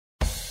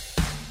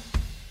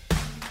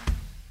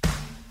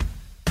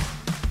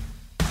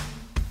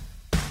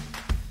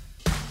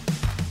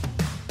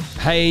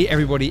Hey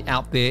everybody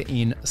out there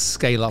in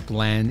Scale Up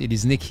Land, it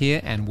is Nick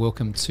here and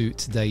welcome to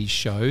today's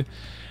show.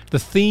 The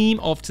theme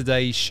of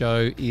today's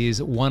show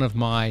is one of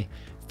my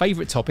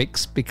favorite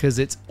topics because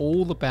it's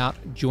all about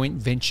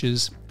joint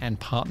ventures and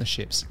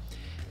partnerships.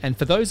 And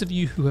for those of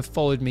you who have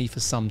followed me for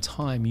some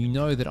time, you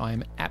know that I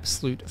am an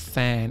absolute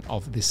fan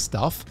of this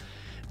stuff.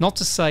 Not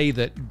to say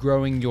that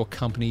growing your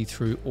company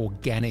through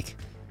organic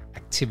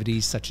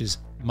activities such as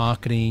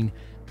marketing,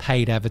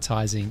 paid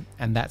advertising,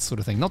 and that sort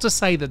of thing. Not to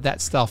say that that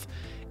stuff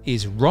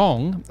is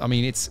wrong. I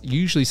mean, it's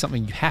usually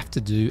something you have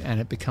to do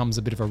and it becomes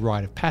a bit of a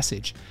rite of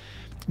passage.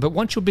 But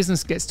once your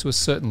business gets to a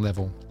certain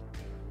level,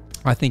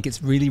 I think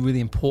it's really, really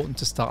important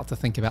to start to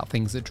think about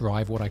things that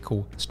drive what I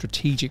call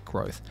strategic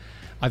growth.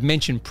 I've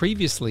mentioned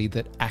previously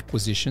that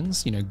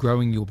acquisitions,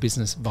 growing your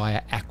business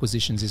via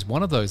acquisitions is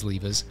one of those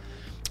levers,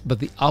 but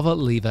the other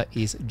lever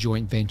is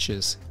joint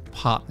ventures,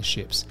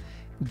 partnerships,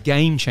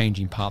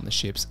 game-changing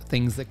partnerships,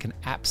 things that can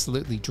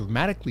absolutely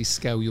dramatically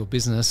scale your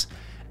business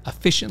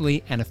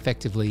efficiently and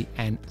effectively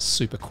and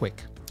super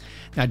quick.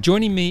 Now,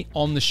 joining me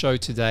on the show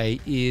today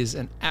is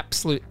an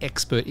absolute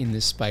expert in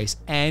this space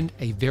and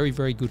a very,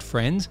 very good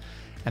friend,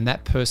 and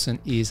that person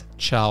is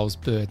Charles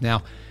Byrd.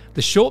 Now,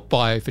 the short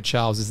bio for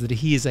Charles is that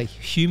he is a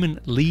human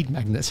lead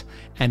magnet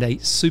and a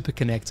super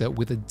connector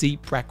with a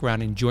deep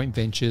background in joint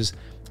ventures,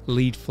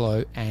 lead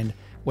flow, and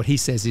what he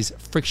says is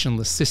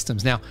frictionless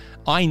systems. Now,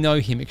 I know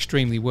him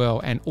extremely well,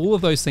 and all of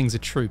those things are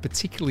true,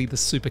 particularly the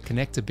super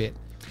connector bit.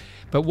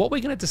 But what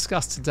we're going to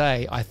discuss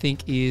today, I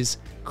think, is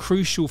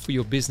crucial for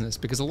your business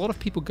because a lot of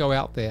people go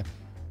out there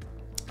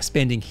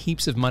spending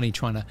heaps of money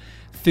trying to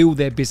fill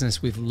their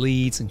business with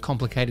leads and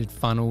complicated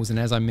funnels, and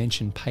as I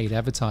mentioned, paid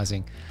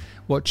advertising.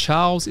 What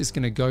Charles is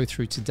going to go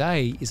through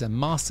today is a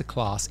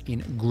masterclass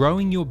in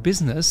growing your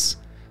business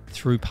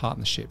through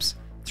partnerships,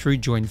 through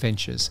joint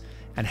ventures,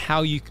 and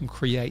how you can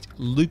create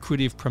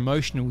lucrative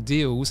promotional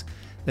deals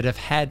that have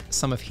had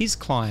some of his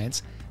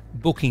clients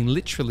booking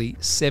literally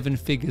 7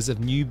 figures of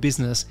new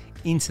business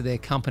into their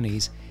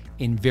companies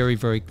in very,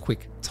 very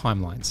quick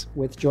timelines.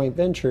 With joint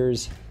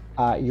ventures,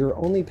 you're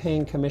only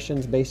paying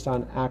commissions based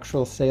on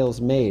actual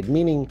sales made,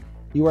 meaning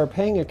you are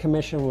paying a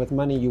commission with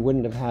money you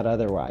wouldn't have had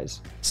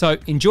otherwise. So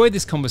enjoy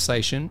this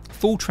conversation.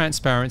 Full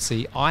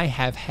transparency, I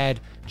have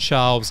had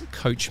Charles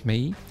coach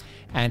me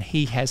and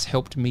he has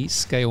helped me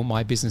scale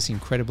my business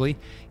incredibly.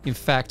 In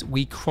fact,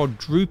 we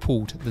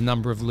quadrupled the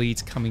number of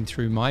leads coming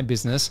through my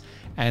business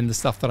and the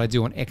stuff that I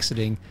do on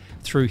exiting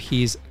through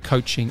his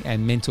coaching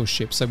and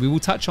mentorship. So we will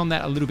touch on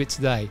that a little bit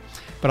today,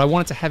 but I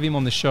wanted to have him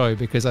on the show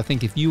because I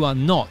think if you are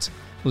not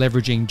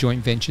leveraging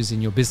joint ventures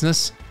in your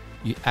business,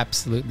 you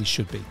absolutely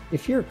should be.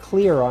 If you're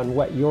clear on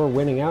what your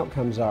winning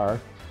outcomes are,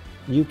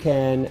 you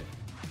can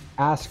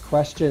ask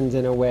questions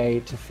in a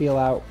way to feel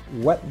out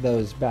what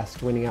those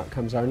best winning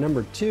outcomes are.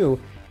 Number 2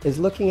 is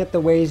looking at the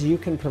ways you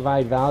can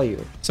provide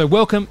value. So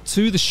welcome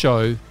to the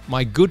show,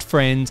 my good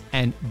friend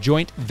and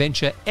joint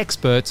venture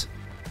expert,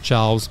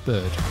 Charles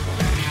Byrd.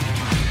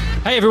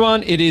 Hey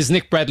everyone, it is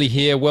Nick Bradley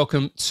here.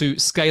 Welcome to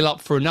Scale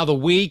Up for another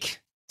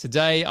week.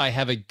 Today I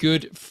have a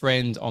good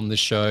friend on the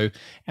show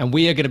and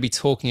we are going to be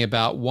talking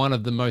about one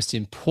of the most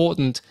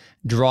important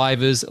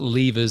drivers,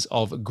 levers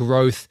of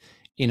growth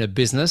in a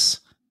business,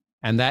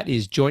 and that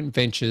is joint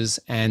ventures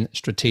and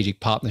strategic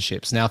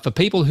partnerships. Now, for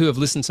people who have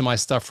listened to my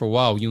stuff for a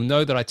while, you'll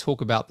know that I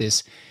talk about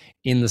this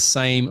in the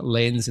same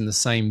lens, in the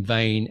same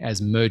vein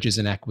as mergers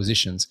and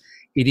acquisitions.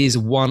 It is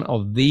one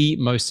of the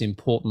most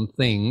important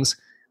things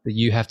that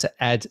you have to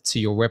add to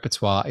your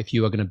repertoire if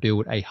you are going to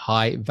build a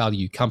high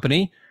value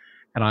company.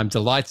 And I'm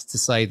delighted to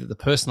say that the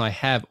person I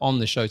have on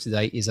the show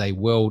today is a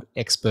world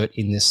expert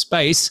in this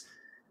space.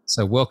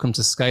 So welcome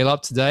to Scale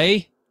Up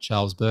today,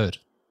 Charles Byrd.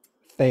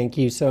 Thank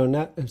you so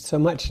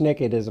much, Nick.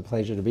 It is a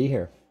pleasure to be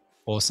here.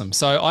 Awesome.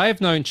 So I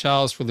have known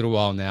Charles for a little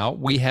while now.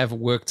 We have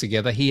worked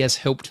together. He has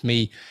helped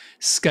me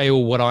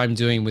scale what I'm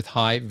doing with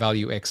high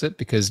value exit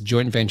because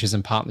joint ventures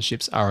and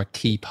partnerships are a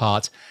key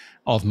part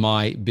of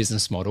my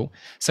business model.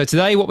 So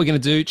today what we're going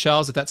to do,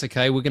 Charles, if that's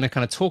okay, we're going to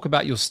kind of talk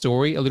about your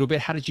story a little bit.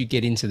 How did you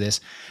get into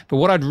this? But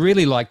what I'd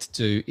really like to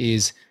do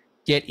is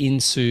get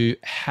into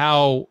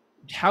how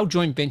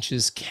joint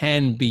ventures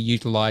can be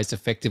utilized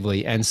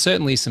effectively, and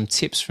certainly some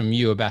tips from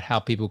you about how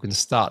people can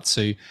start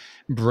to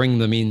bring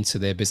them into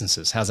their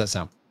businesses. How's that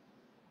sound?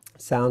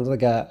 Sounds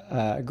like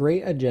a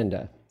great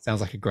agenda.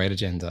 Sounds like a great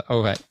agenda.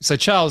 All right. So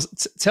Charles,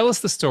 tell us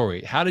the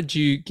story. How did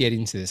you get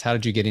into this? How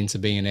did you get into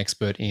being an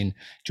expert in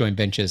joint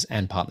ventures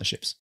and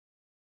partnerships?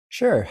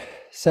 Sure.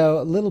 So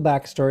a little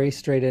backstory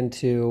straight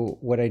into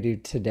what I do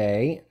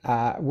today.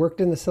 Worked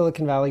in the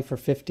Silicon Valley for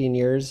 15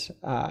 years.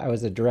 I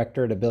was a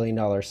director at a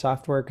billion-dollar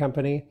software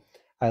company.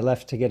 I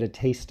left to get a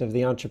taste of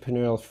the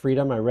entrepreneurial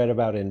freedom I read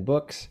about in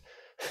books.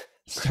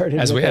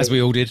 As we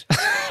all did.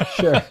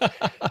 Sure.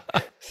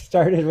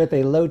 Started with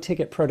a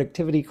low-ticket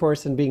productivity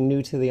course, and being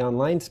new to the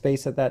online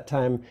space at that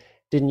time,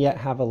 didn't yet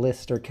have a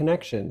list or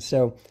connections.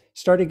 So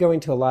started going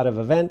to a lot of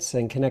events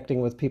and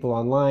connecting with people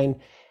online,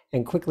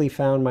 and quickly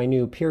found my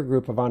new peer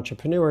group of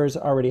entrepreneurs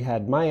already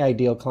had my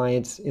ideal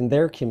clients in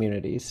their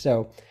communities.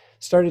 So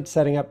started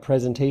setting up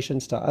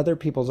presentations to other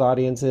people's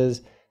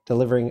audiences,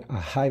 delivering a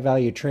high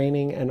value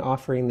training and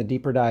offering the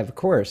deeper dive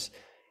course,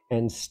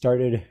 and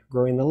started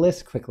growing the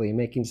list quickly,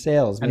 making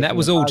sales. And that making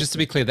was a all, just to positive.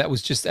 be clear, that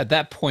was just at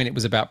that point, it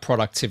was about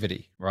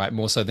productivity, right?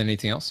 More so than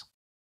anything else.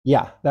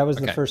 Yeah, that was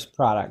the Okay. first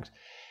product.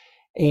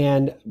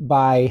 And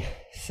by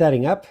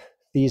setting up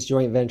these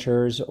joint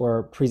ventures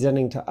or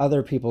presenting to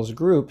other people's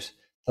groups,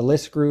 the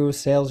list grew,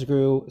 sales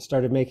grew,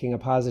 started making a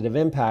positive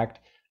impact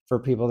for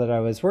people that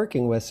I was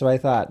working with. So I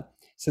thought,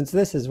 since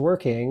this is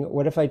working,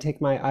 what if I take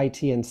my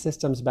IT and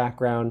systems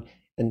background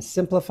and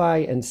simplify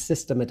and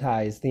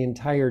systematize the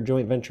entire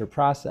joint venture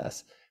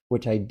process,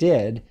 which I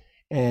did.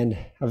 And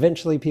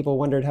eventually people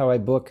wondered how I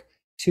book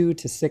 2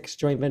 to 6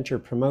 joint venture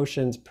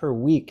promotions per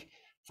week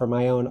for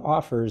my own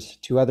offers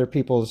to other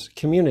people's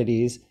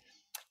communities.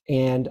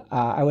 And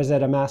I was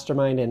at a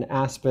mastermind in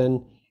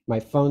Aspen. My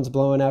phone's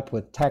blowing up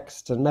with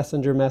texts and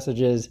messenger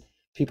messages,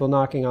 people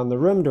knocking on the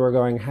room door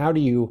going, how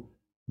do you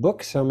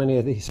book so many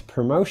of these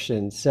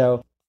promotions?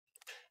 So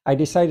I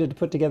decided to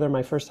put together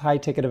my first high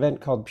ticket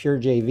event called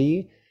Pure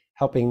JV,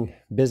 helping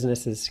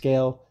businesses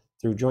scale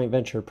through joint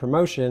venture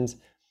promotions.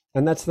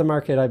 And that's the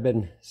market I've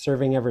been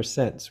serving ever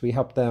since. We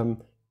help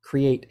them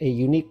create a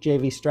unique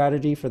JV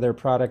strategy for their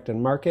product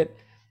and market,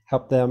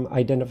 help them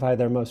identify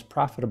their most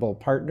profitable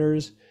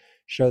partners,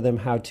 show them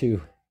how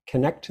to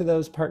connect to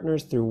those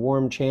partners through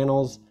warm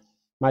channels.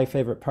 My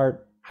favorite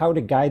part, how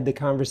to guide the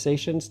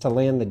conversations to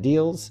land the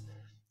deals,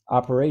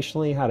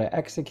 operationally, how to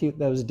execute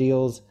those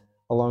deals,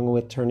 along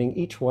with turning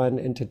each one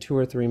into 2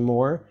 or 3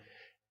 more.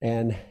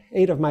 And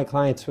 8 of my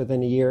clients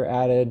within a year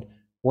added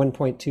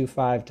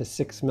 1.25 to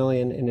 6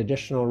 million in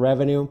additional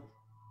revenue.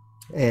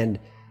 And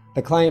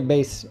the client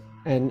base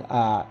and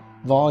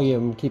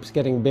volume keeps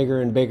getting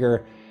bigger and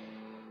bigger.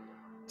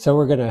 So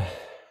we're going to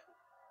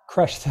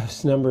crush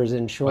those numbers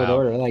in short Wow.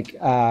 order. Like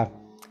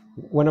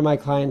one of my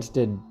clients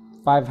did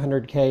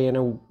 500K in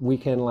a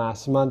weekend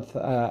last month.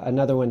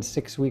 Another one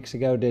 6 weeks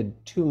ago did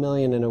 2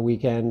 million in a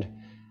weekend.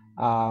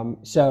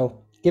 So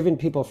giving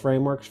people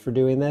frameworks for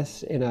doing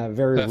this in a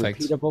very Perfect.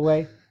 repeatable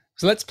way.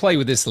 So let's play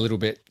with this a little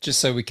bit, just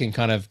so we can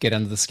kind of get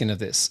under the skin of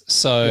this.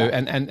 So,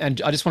 Yeah.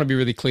 and I just want to be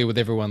really clear with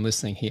everyone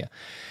listening here.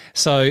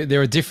 So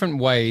there are different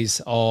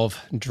ways of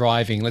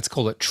driving, let's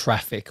call it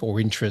traffic or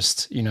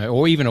interest,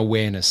 or even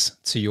awareness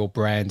to your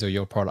brand or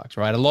your product,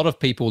 right? A lot of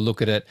people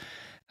look at it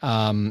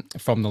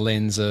from the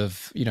lens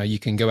of, you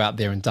can go out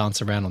there and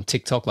dance around on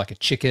TikTok like a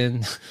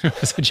chicken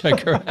as a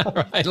joke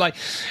around, right? Like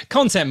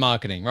content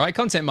marketing, right?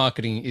 Content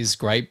marketing is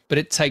great, but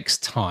it takes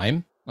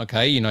time.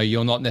 Okay.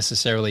 You're not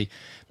necessarily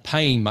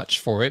paying much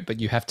for it, but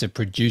you have to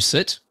produce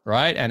it,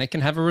 right? And it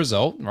can have a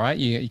result, right?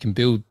 You can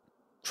build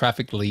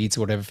traffic leads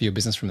or whatever for your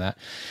business from that.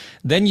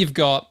 Then you've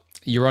got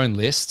your own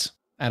list.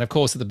 And of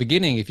course, at the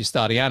beginning, if you're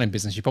starting out in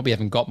business, you probably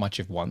haven't got much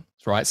of one,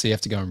 right? So you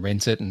have to go and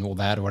rent it and all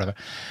that or whatever.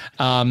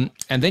 And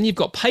then you've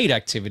got paid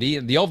activity.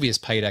 And the obvious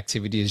paid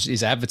activity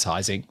is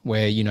advertising,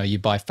 where, you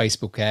buy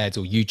Facebook ads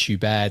or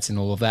YouTube ads and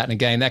all of that. And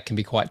again, that can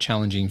be quite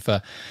challenging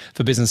for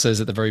businesses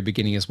at the very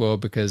beginning as well,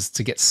 because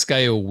to get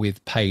scale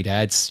with paid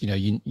ads,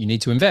 you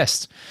need to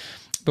invest.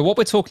 But what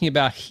we're talking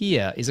about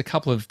here is a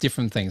couple of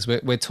different things.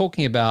 We're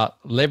talking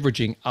about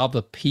leveraging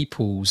other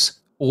people's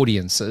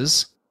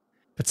audiences,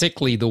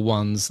 particularly the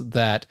ones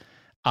that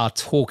are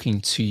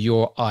talking to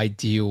your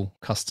ideal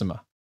customer,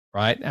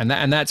 right? And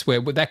that's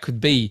where that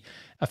could be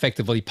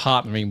effectively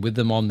partnering with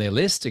them on their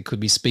list. It could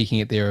be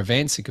speaking at their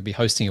events. It could be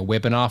hosting a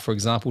webinar, for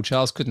example,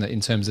 Charles, couldn't it, in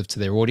terms of to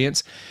their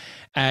audience.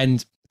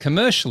 And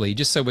commercially,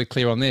 just so we're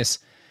clear on this,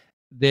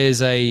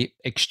 there's a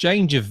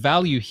exchange of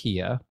value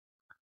here,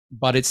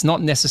 but it's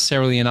not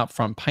necessarily an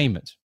upfront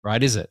payment,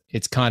 right? Is it?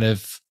 It's kind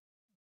of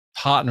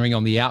partnering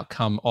on the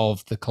outcome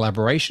of the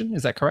collaboration.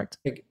 Is that correct?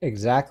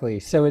 Exactly.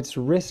 So it's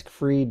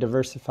risk-free,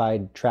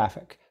 diversified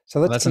traffic. So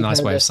Well, let's that's a nice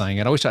compare way of this. saying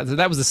it. I wish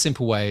that was the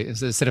simple way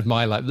instead of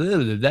my like, blah,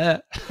 blah,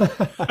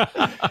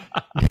 blah.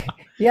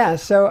 Yeah.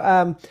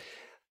 So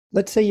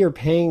let's say you're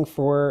paying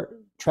for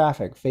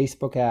traffic,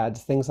 Facebook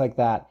ads, things like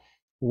that.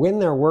 When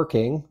they're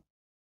working,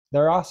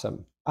 they're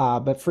awesome.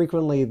 But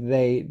frequently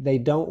they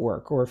don't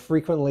work, or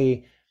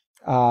frequently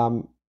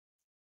um,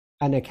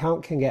 an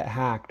account can get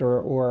hacked,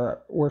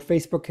 or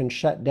Facebook can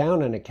shut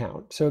down an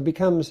account. So it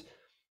becomes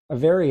a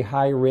very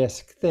high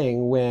risk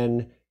thing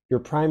when your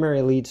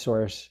primary lead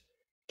source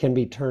can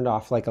be turned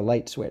off like a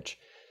light switch.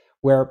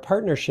 Where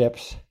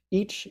partnerships,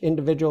 each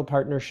individual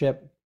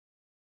partnership,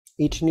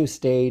 each new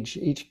stage,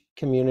 each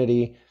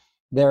community,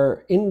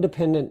 they're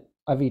independent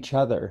of each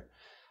other.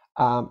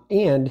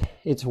 And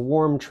it's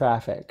warm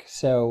traffic.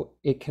 So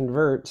it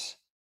converts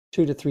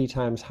 2 to 3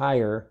 times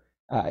higher,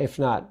 if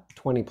not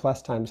 20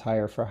 plus times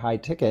higher for high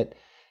ticket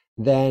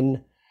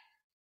than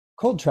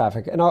cold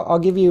traffic. And I'll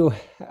give you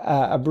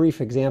a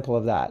brief example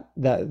of that,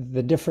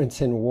 the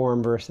difference in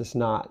warm versus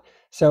not.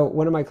 So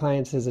one of my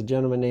clients is a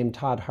gentleman named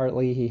Todd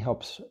Hartley. He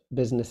helps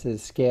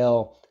businesses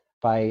scale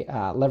by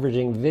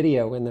leveraging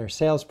video in their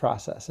sales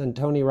process. And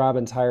Tony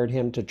Robbins hired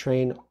him to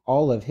train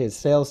all of his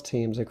sales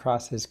teams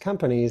across his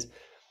companies.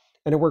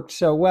 And it worked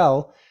so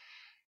well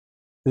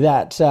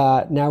that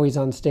now he's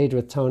on stage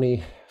with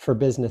Tony for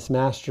business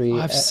mastery.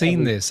 I've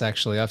seen this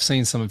actually. I've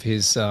seen some of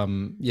his,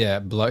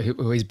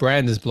 his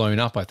brand has blown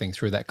up, I think,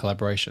 through that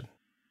collaboration.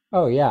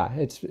 Oh yeah,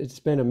 it's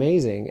been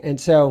amazing. And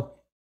so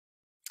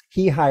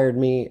he hired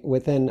me.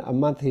 Within a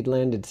month, he'd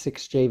landed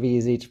 6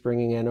 JVs, each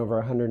bringing in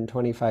over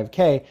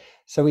 125K.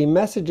 So he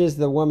messages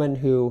the woman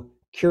who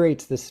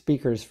curates the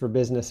speakers for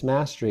business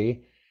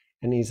mastery,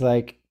 and he's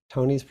like,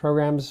 Tony's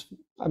program's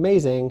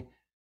amazing.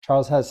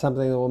 Charles has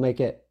something that will make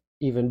it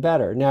even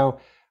better. Now,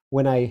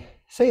 when I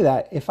say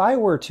that, if I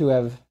were to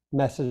have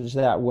messaged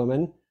that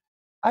woman,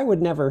 I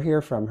would never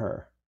hear from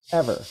her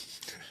ever.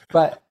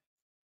 But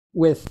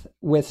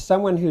with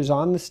someone who's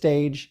on the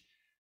stage,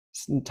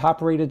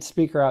 top rated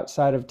speaker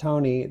outside of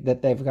Tony,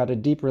 that they've got a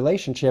deep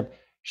relationship,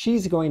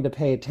 she's going to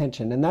pay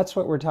attention. And that's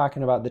what we're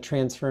talking about, the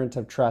transference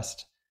of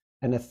trust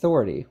and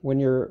authority. When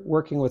you're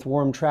working with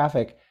warm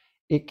traffic,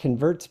 it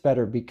converts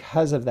better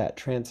because of that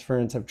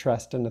transference of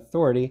trust and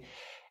authority.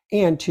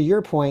 And to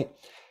your point,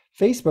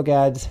 Facebook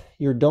ads,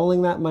 you're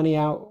doling that money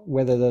out,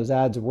 whether those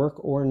ads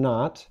work or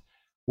not,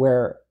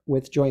 where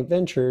with joint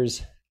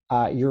ventures,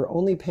 you're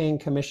only paying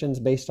commissions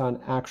based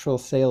on actual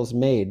sales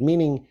made,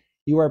 meaning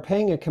you are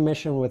paying a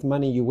commission with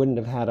money you wouldn't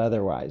have had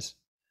otherwise.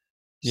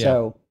 Yeah.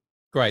 So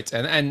great.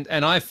 And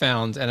I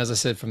found, and as I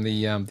said from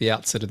the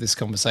outset of this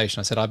conversation,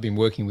 I said I've been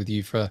working with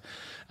you for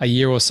a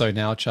year or so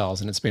now, Charles,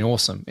 and it's been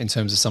awesome in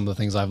terms of some of the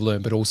things I've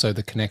learned, but also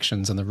the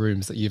connections and the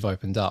rooms that you've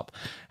opened up.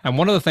 And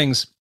one of the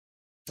things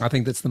I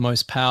think that's the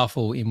most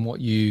powerful in what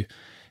you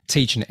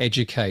teach and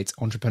educate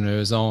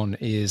entrepreneurs on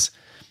is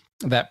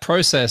that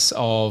process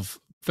of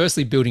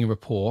firstly building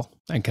rapport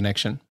and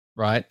connection,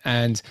 right?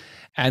 And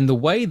the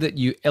way that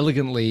you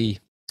elegantly,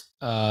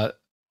 I'm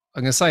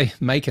going to say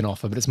make an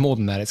offer, but it's more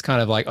than that. It's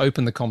kind of like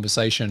open the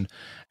conversation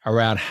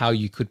around how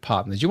you could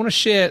partner. Do you want to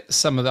share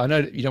some of the, I know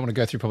you don't want to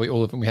go through probably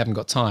all of them. We haven't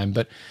got time,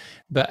 but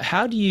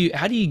how do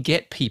you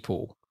get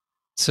people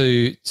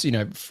to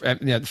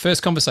the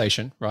first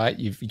conversation, right?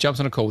 You jumped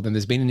on a call, then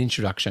there's been an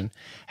introduction.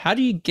 How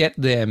do you get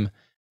them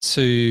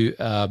to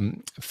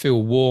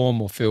feel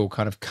warm or feel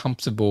kind of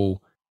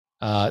comfortable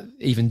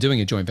even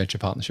doing a joint venture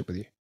partnership with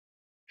you?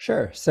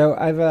 Sure. So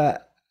I've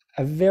a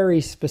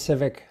very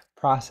specific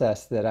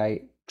process that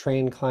I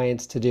train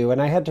clients to do.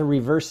 And I had to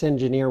reverse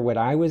engineer what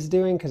I was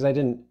doing because I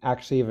didn't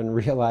actually even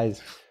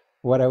realize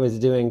what I was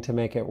doing to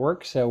make it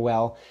work so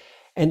well.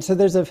 And so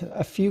there's a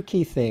few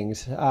key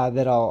things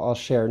that I'll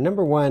share.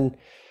 Number one,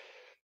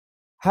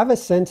 have a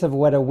sense of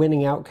what a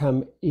winning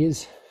outcome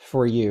is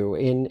for you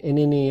in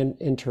any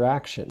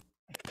interaction.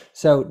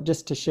 So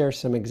just to share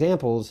some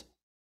examples,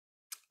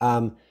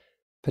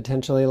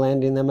 potentially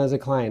landing them as a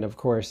client, of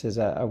course, is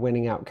a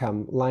winning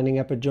outcome. Lining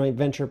up a joint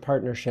venture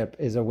partnership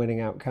is a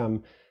winning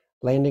outcome.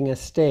 Landing a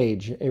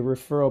stage, a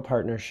referral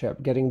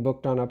partnership, getting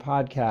booked on a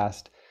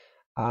podcast,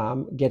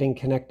 getting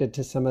connected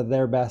to some of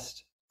their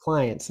best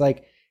clients.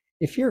 Like,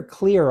 if you're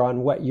clear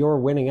on what your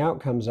winning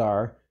outcomes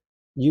are,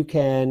 you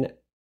can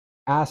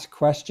ask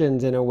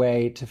questions in a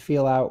way to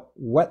feel out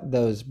what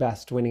those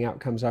best winning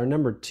outcomes are.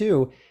 Number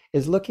two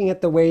is looking at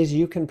the ways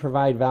you can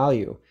provide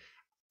value.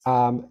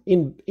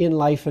 In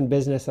life and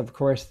business, of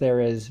course,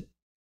 there is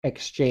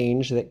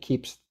exchange that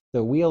keeps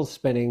the wheels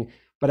spinning,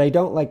 but I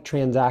don't like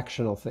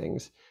transactional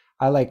things.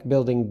 I like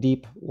building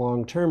deep,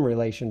 long-term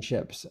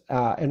relationships.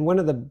 And one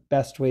of the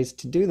best ways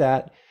to do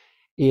that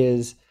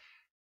is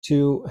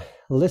to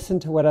listen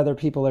to what other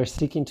people are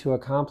seeking to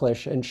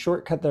accomplish and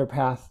shortcut their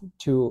path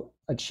to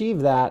achieve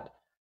that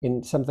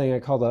in something I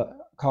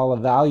call a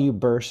value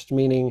burst,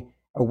 meaning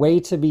a way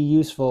to be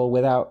useful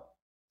without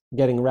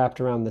getting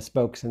wrapped around the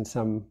spokes in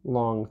some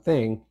long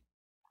thing.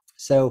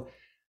 So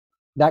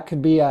that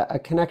could be a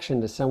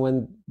connection to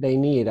someone they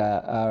need,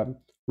 a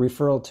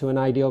referral to an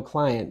ideal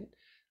client,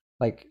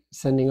 like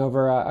sending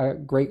over a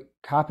great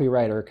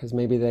copywriter because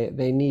maybe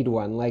they need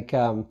one, like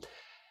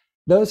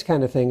those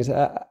kind of things.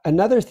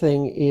 Another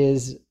thing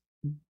is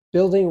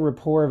building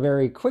rapport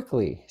very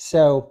quickly.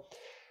 So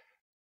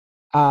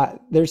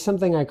there's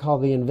something I call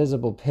the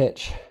invisible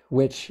pitch,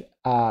 which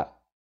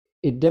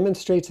it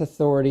demonstrates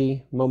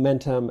authority,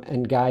 momentum,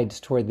 and guides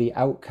toward the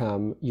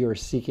outcome you're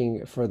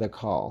seeking for the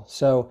call.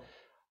 So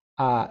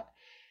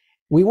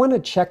we want to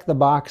check the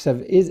box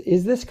of,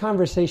 is this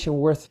conversation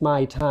worth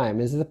my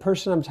time? Is the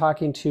person I'm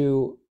talking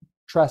to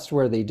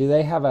trustworthy? Do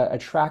they have a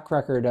track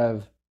record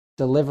of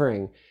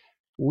delivering?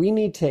 We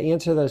need to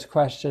answer those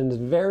questions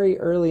very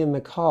early in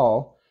the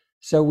call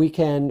so we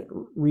can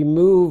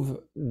remove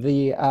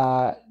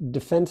the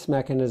defense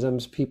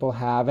mechanisms people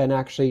have and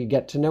actually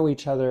get to know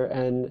each other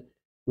and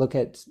look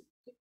at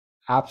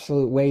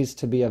absolute ways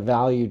to be of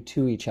value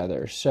to each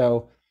other.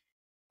 So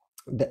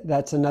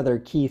that's another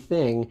key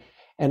thing.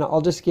 And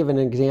I'll just give an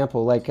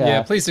example. Like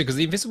yeah, please do, because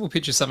the invisible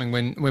pitch is something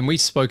when we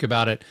spoke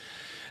about it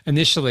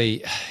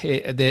initially,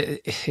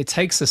 it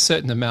takes a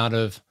certain amount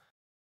of,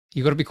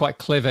 you've got to be quite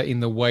clever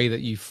in the way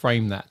that you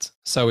frame that.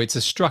 So it's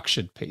a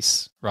structured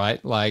piece,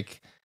 right?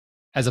 Like,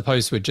 as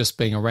opposed to it just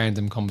being a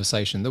random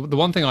conversation. The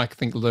one thing I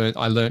think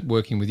I learned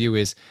working with you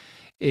is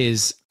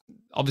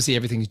obviously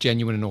everything's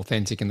genuine and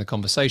authentic in the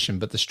conversation,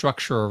 but the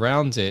structure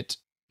around it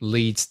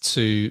leads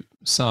to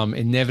some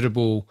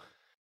inevitable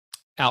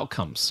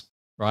outcomes,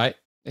 right?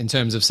 In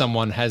terms of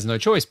someone has no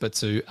choice but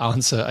to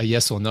answer a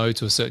yes or no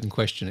to a certain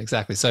question.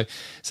 Exactly. So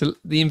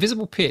the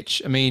invisible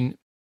pitch, I mean,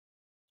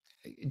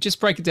 just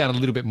break it down a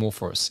little bit more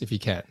for us if you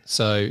can.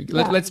 So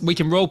Yeah. we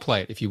can role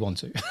play it if you want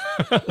to.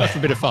 That's a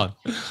bit of fun.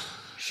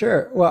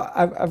 Sure. Well,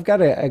 I've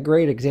got a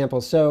great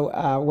example.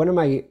 So, one of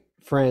my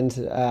friends,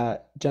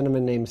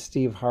 gentleman named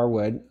Steve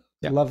Harwood,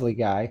 Yeah. lovely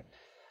guy.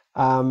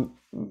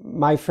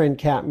 My friend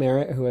Kat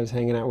Merritt, who I was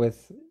hanging out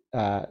with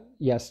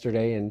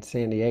yesterday in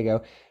San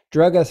Diego,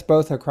 drug us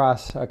both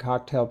across a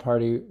cocktail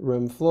party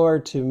room floor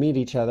to meet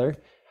each other,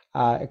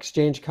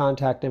 exchange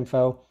contact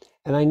info.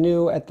 And I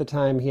knew at the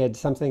time he had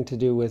something to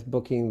do with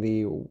booking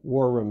the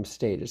War Room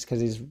stages because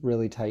he's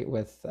really tight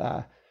with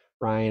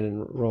Ryan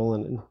and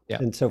Roland Yeah.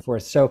 and so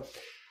forth. So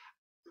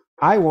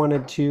I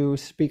wanted to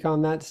speak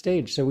on that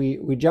stage. So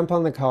we jump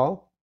on the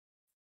call.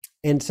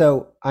 And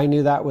so I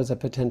knew that was a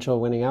potential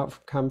winning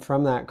outcome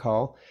from that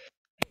call.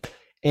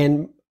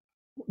 And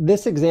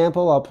this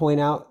example, I'll point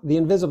out, the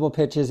invisible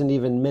pitch isn't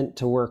even meant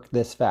to work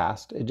this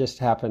fast. It just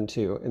happened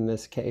to in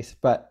this case.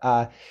 But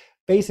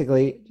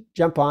basically,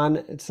 jump on.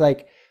 It's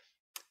like,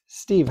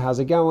 Steve, how's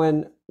it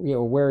going? You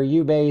know, where are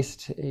you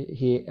based?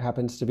 He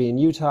happens to be in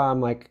Utah. I'm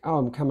like, oh,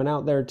 I'm coming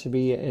out there to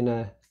be in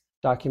a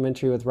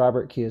documentary with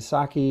Robert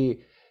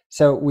Kiyosaki.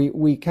 So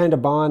we kind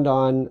of bond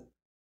on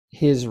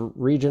his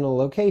regional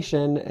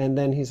location. And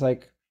then he's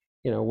like,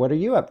 you know, what are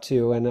you up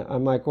to? And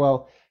I'm like,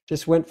 well,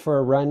 just went for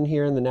a run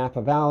here in the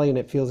Napa Valley, and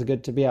it feels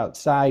good to be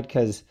outside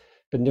because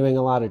been doing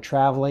a lot of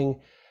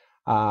traveling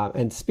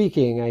and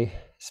speaking. I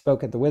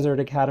spoke at the Wizard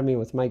Academy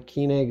with Mike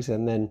Koenigs,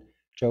 and then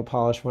Joe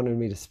Polish wanted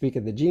me to speak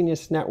at the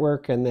Genius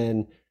Network, and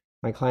then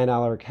my client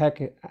Alaric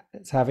Heck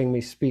is having me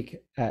speak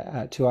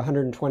to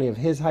 120 of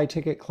his high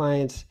ticket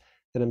clients.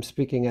 That I'm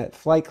speaking at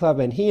Flight Club,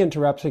 and he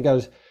interrupts and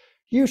goes,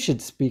 "You should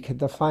speak at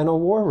the Final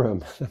War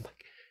Room." I'm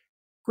like,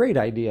 "Great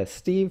idea,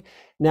 Steve."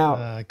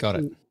 Now, Got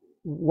it.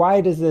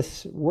 why does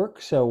this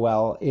work so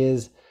well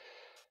is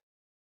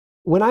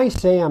when I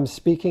say I'm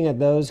speaking at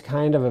those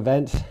kind of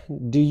events,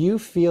 do you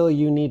feel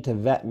you need to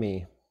vet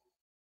me?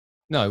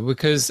 No,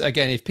 because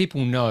again, if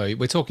people know,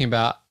 we're talking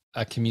about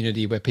a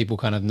community where people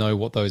kind of know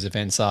what those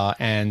events are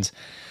and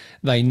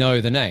they know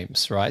the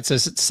names, right? So to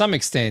some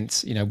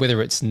extent, you know,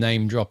 whether it's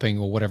name dropping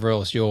or whatever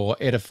else, you're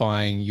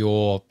edifying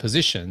your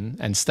position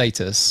and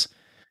status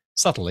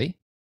subtly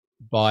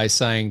by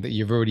saying that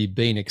you've already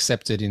been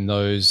accepted in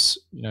those,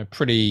 you know,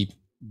 pretty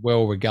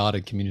well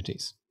regarded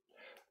communities.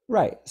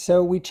 Right.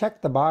 So we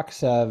check the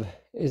box of,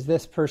 is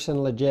this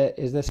person legit?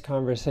 Is this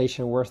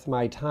conversation worth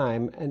my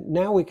time? And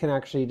now we can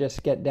actually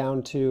just get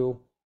down to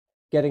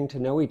getting to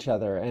know each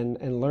other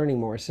and learning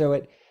more. So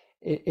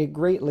it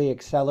greatly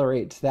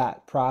accelerates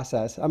that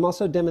process. I'm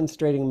also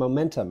demonstrating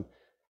momentum.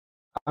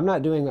 I'm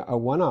not doing a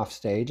one-off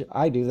stage.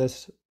 I do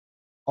this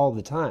all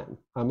the time.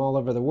 I'm all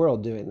over the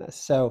world doing this.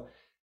 So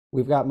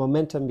we've got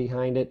momentum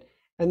behind it.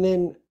 And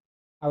then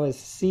I was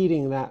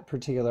seeding that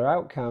particular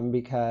outcome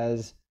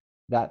because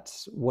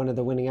that's one of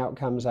the winning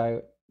outcomes I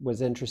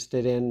was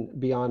interested in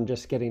beyond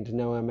just getting to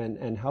know him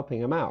and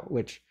helping him out,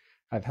 which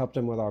I've helped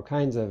him with all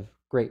kinds of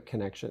great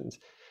connections,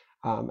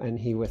 and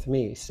he with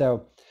me.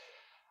 So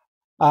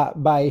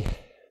by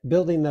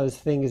building those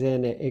things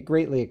in, it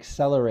greatly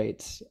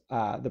accelerates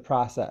the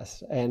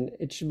process, and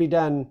it should be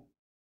done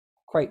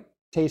quite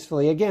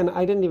tastefully. Again,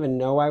 I didn't even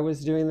know I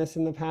was doing this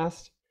in the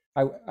past.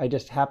 I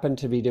just happened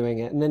to be doing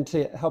it. And then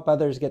to help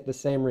others get the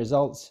same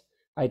results,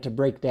 I had to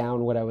break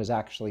down what I was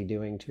actually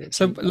doing to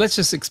So achieve that. let's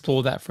just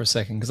explore that for a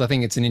second, because I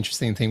think it's an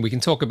interesting thing. We can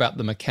talk about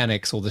the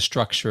mechanics or the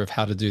structure of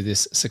how to do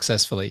this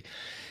successfully.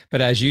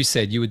 But as you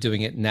said, you were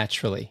doing it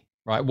naturally,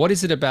 right? What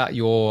is it about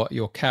your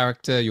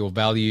character, your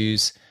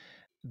values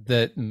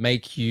that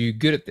make you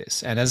good at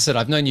this? And as I said,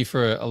 I've known you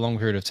for a long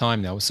period of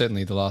time now,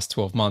 certainly the last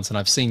 12 months, and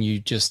I've seen you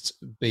just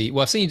be,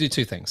 well, I've seen you do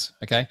two things,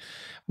 okay?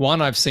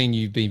 One, I've seen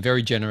you be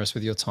very generous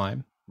with your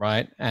time,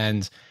 right?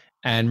 And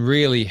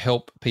really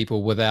help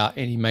people without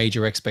any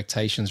major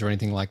expectations or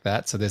anything like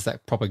that. So there's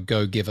that proper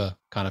go-giver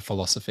kind of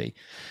philosophy.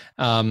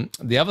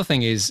 The other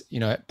thing is, you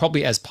know,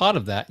 probably as part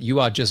of that, you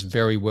are just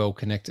very well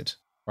connected,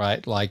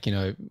 right? Like, you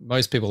know,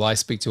 most people I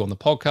speak to on the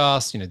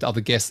podcast, you know, the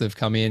other guests that have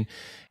come in,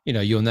 you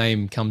know, your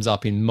name comes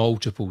up in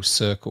multiple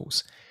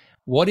circles.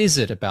 What is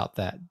it about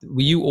that?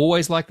 Were you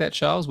always like that,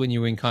 Charles, when you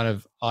were in kind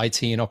of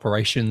IT and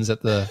operations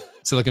at the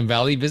Silicon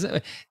Valley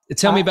visit?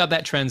 Tell me I, about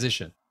that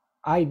transition.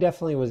 I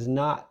definitely was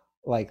not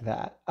like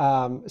that.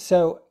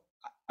 So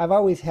I've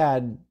always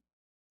had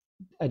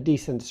a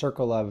decent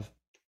circle of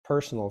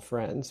personal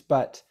friends,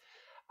 but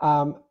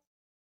um,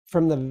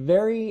 from the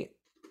very,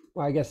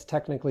 well, I guess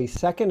technically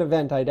second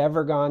event I'd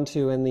ever gone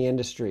to in the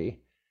industry,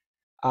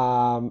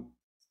 um,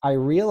 I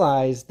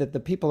realized that the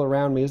people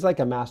around me, it was like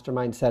a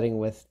mastermind setting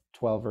with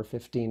 12 or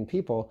 15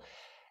 people.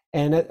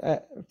 And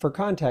for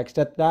context,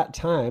 at that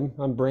time,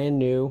 I'm brand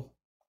new,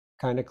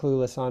 kind of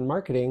clueless on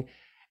marketing.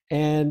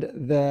 And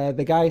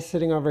the guy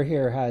sitting over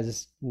here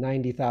has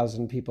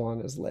 90,000 people on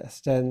his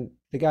list. And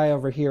the guy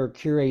over here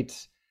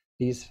curates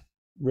these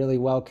really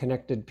well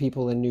connected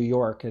people in New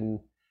York and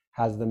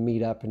has them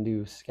meet up and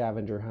do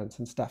scavenger hunts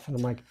and stuff. And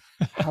I'm like,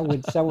 how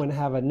would someone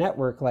have a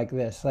network like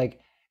this? Like,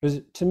 it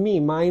was to me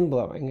mind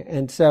blowing.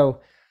 And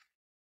so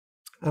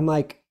I'm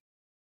like,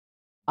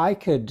 I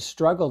could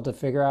struggle to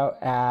figure out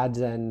ads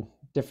and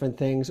different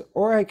things,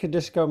 or I could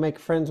just go make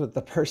friends with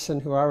the person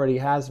who already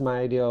has my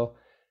ideal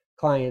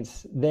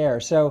clients there.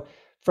 So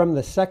from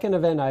the second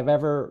event I've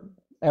ever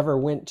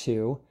went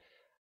to,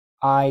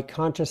 I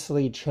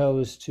consciously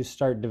chose to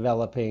start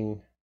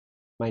developing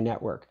my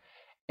network.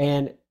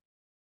 And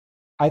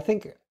I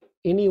think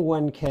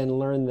anyone can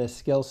learn this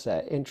skill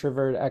set,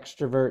 introvert,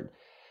 extrovert,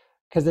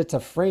 because it's a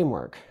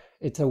framework.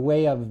 It's a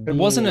way of It being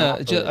wasn't and a, I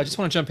operating. just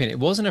want to jump in. It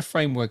wasn't a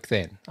framework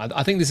then.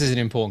 I think this isn't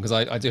important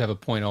because I do have a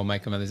point I'll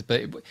make on this,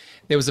 but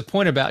there was a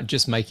point about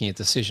just making a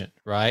decision,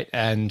 right?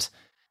 And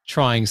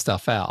trying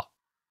stuff out.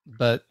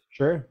 But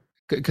Sure.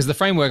 because the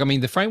framework, I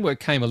mean, the framework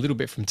came a little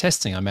bit from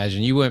testing, I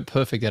imagine. You weren't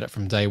perfect at it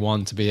from day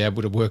one to be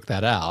able to work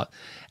that out.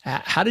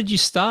 How did you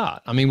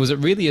start? I mean, was it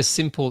really as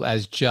simple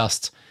as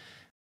just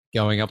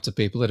going up to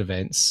people at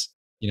events,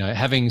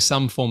 having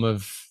some form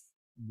of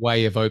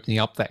way of opening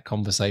up that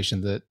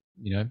conversation that,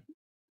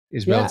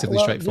 is Yeah, relatively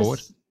well,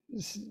 straightforward?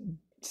 just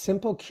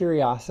simple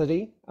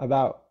curiosity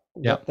about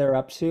what Yep. they're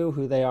up to,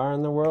 who they are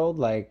in the world.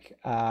 Like,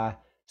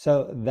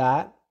 so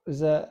that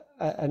was a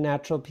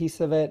natural piece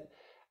of it.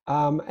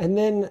 And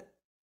then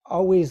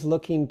always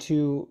looking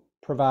to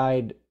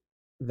provide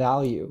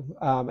value.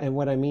 And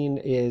what I mean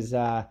is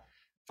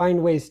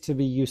find ways to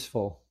be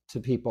useful to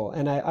people.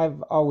 And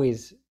I've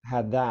always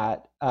had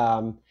that.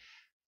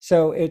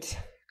 So it's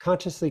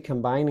consciously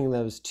combining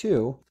those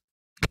two.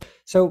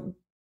 So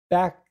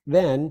back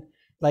then,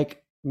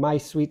 like my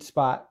sweet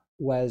spot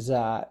was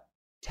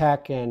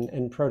tech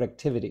and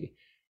productivity.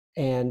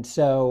 And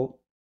so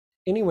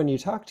anyone you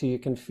talk to, you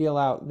can feel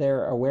out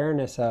their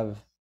awareness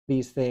of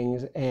these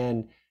things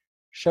and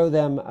show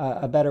them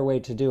a better way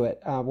to do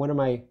it. One of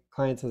my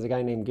clients is a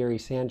guy named Gary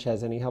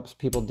Sanchez, and he helps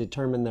people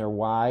determine their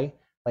why,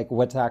 like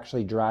what's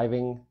actually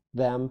driving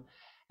them.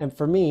 And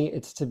for me,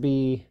 it's to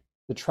be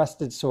the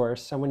trusted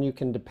source, someone you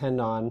can depend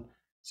on,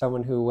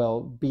 someone who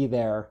will be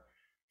there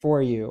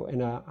for you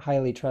in a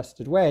highly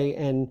trusted way.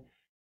 And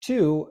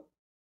two,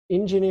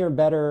 engineer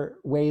better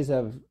ways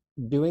of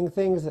doing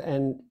things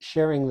and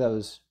sharing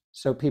those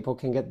so people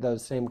can get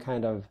those same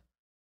kind of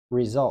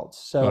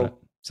results. Got it. So,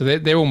 So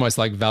they're almost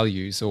like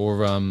values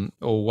or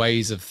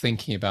ways of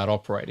thinking about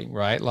operating,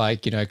 right?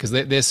 Like, because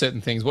there's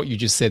certain things, what you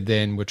just said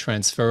then were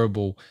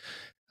transferable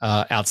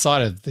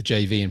outside of the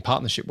JV and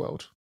partnership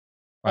world,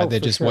 right? oh,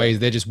 for sure.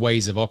 They're just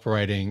ways of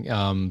operating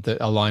that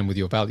align with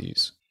your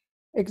values.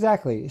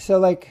 Exactly. So,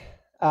 like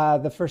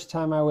the first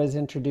time I was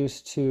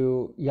introduced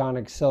to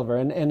Yannick Silver,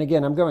 and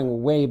again, I'm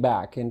going way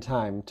back in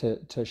time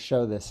to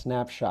show this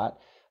snapshot,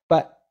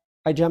 but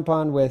I jump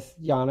on with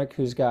Yannick,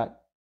 who's got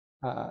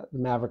the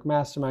Maverick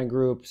Mastermind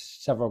groups,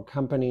 several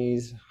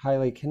companies,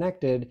 highly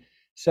connected.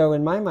 So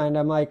in my mind,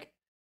 I'm like,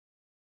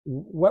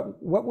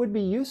 what would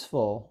be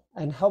useful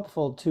and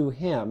helpful to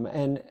him?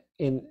 And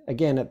in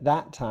again at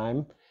that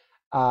time,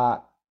 uh,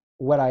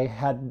 what I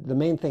had the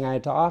main thing I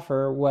had to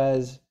offer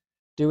was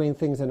doing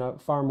things in a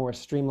far more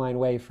streamlined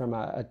way from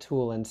a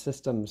tool and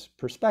systems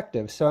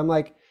perspective. So I'm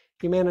like,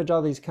 you manage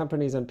all these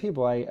companies and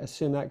people. I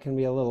assume that can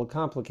be a little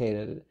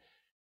complicated.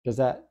 Does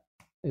that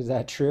is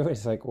that true?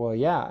 It's like, well,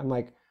 yeah. I'm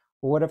like,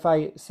 well, what if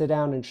I sit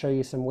down and show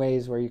you some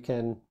ways where you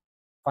can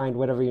find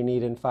whatever you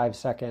need in 5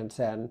 seconds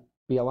and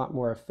be a lot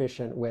more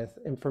efficient with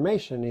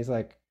information? He's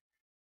like,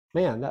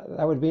 man, that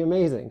would be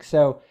amazing.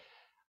 So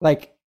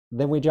like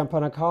then we jump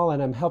on a call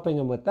and I'm helping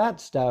him with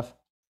that stuff.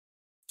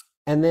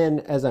 And then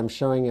as I'm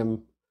showing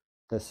him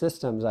the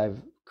systems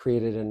I've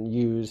created and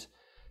use,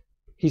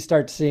 he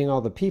starts seeing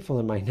all the people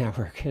in my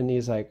network and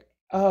he's like,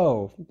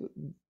 oh,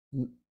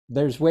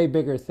 there's way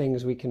bigger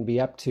things we can be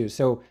up to.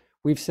 So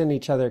we've sent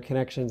each other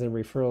connections and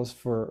referrals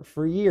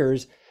for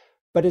years,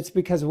 but it's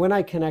because when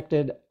I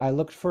connected, I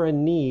looked for a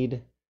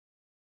need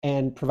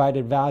and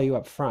provided value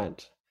up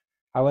front.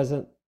 I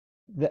wasn't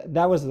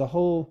that was the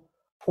whole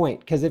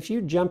point. Because if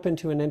you jump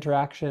into an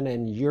interaction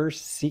and you're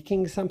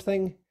seeking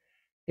something,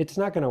 it's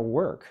not going to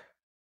work.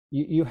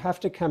 You have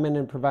to come in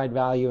and provide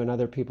value in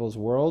other people's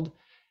world.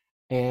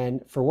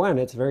 And for one,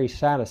 it's very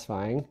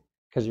satisfying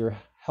because you're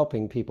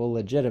helping people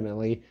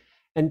legitimately.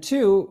 And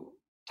two,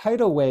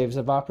 tidal waves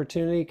of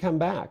opportunity come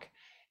back.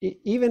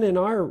 Even in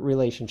our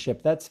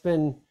relationship, that's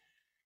been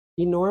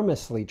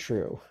enormously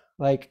true.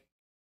 Like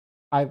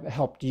I've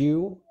helped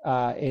you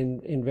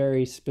in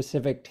very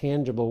specific,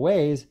 tangible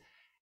ways,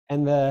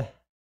 and the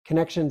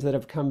connections that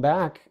have come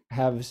back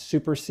have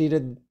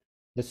superseded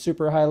the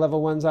super high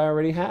level ones I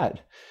already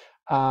had.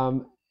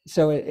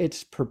 So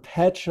it's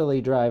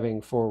perpetually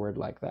driving forward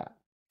like that.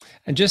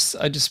 And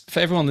I just for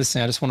everyone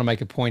listening, I just want to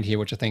make a point here,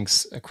 which I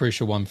think's a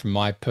crucial one from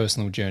my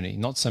personal journey.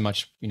 Not so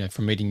much,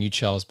 from meeting you,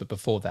 Charles, but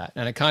before that.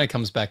 And it kind of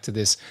comes back to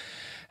this.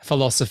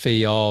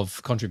 philosophy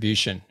of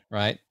contribution,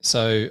 right?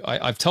 So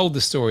I've told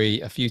the story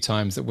a few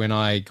times that when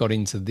I got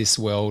into this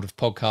world of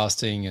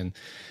podcasting and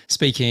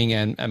speaking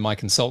and my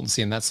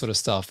consultancy and that sort of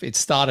stuff, it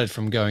started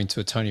from going to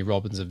a Tony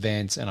Robbins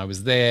event, and I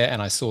was there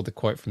and I saw the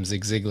quote from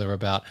Zig Ziglar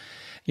about,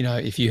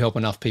 if you help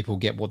enough people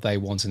get what they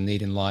want and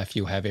need in life,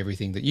 you'll have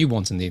everything that you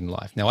want and need in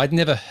life. Now, I'd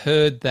never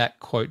heard that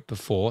quote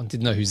before,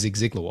 didn't know who Zig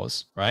Ziglar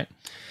was, right?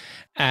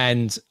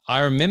 And I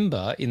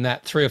remember in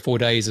that 3 or 4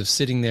 days of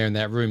sitting there in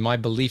that room, my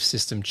belief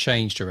system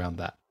changed around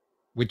that,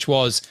 which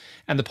was,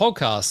 and the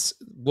podcast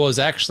was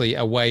actually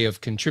a way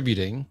of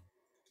contributing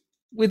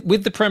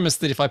with the premise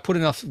that if I put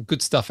enough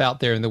good stuff out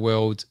there in the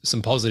world,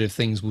 some positive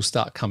things will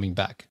start coming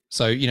back.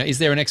 So, is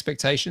there an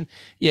expectation?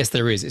 Yes,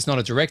 there is. It's not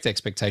a direct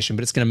expectation,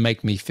 but it's going to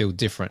make me feel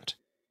different,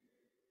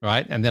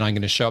 right? And then I'm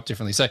going to show up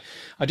differently. So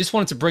I just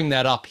wanted to bring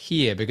that up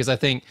here because I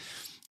think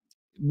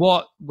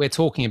what we're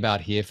talking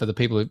about here for the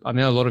people who, I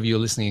know a lot of you are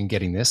listening and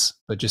getting this,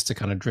 but just to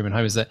kind of drive it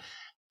home is that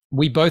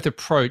we both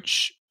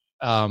approach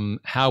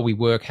how we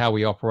work, how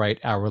we operate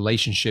our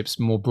relationships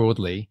more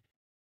broadly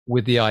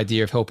with the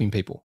idea of helping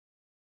people.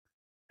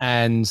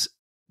 And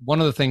one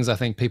of the things I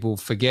think people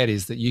forget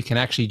is that you can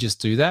actually just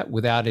do that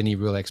without any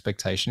real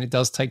expectation. It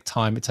does take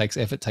time, it takes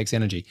effort, it takes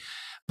energy.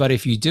 But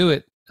if you do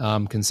it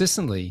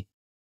consistently,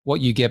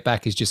 what you get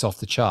back is just off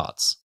the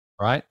charts,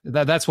 right?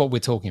 That's what we're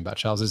talking about,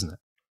 Charles, isn't it?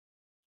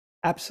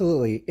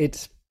 Absolutely.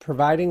 It's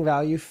providing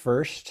value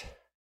first,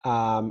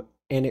 and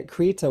it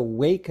creates a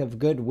wake of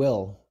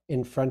goodwill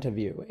in front of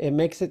you. It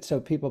makes it so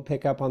people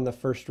pick up on the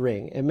first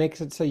ring. It makes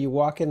it so you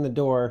walk in the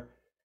door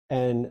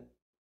and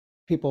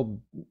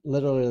people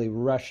literally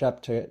rush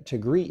up to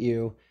greet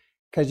you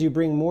because you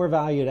bring more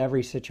value to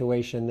every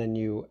situation than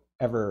you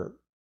ever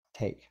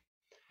take.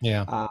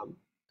 Yeah.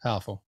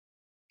 Powerful.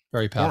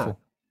 Very powerful.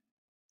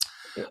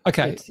 Yeah.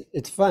 Okay.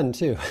 It's fun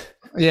too.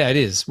 Yeah, it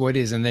is. Well, it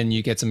is. And then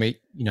you get to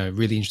meet,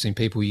 really interesting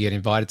people. You get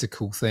invited to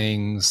cool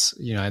things,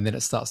 and then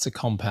it starts to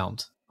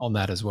compound on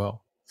that as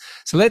well.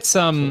 So let's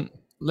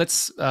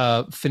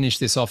finish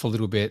this off a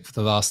little bit for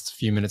the last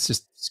few minutes,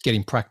 just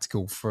getting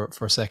practical for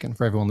a second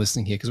for everyone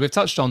listening here, because we've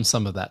touched on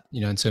some of that,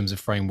 in terms of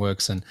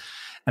frameworks and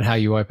how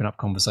you open up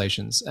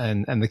conversations.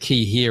 And the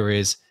key here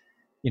is,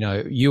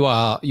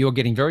 you're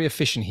getting very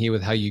efficient here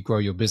with how you grow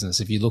your business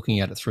if you're looking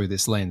at it through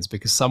this lens,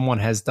 because someone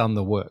has done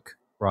the work,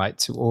 right,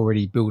 to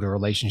already build a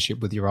relationship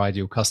with your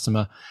ideal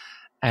customer.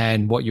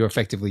 And what you're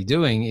effectively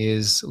doing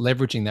is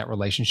leveraging that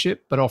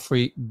relationship, but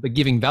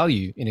giving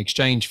value in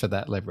exchange for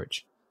that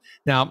leverage.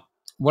 Now,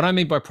 what I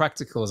mean by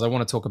practical is I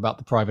want to talk about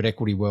the private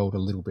equity world a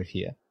little bit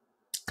here,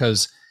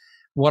 because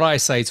what I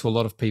say to a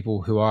lot of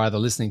people who are either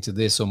listening to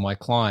this or my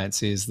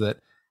clients is that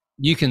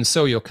you can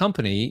sell your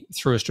company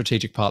through a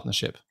strategic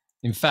partnership.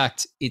 In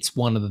fact, it's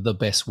one of the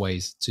best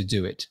ways to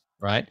do it,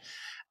 right?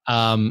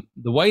 The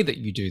way that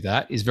you do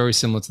that is very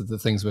similar to the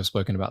things we've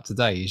spoken about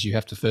today. Is you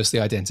have to firstly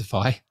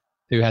identify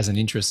who has an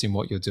interest in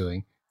what you're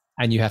doing,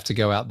 and you have to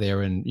go out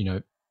there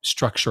and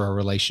structure a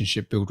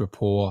relationship, build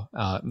rapport,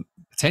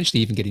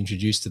 potentially even get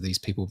introduced to these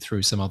people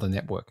through some other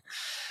network.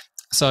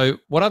 So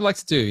what I'd like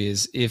to do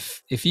is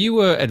if you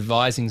were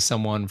advising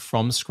someone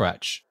from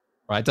scratch,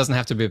 right, it doesn't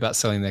have to be about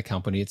selling their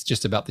company, it's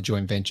just about the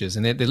joint ventures,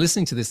 and they're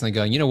listening to this and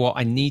they're going, you know what,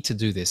 I need to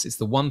do this, it's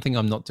the one thing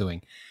I'm not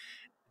doing.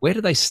 Where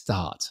do they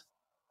start?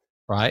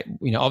 Right?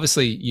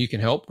 Obviously you can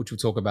help, which we'll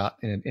talk about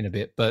in a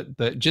bit,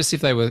 but just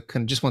if they were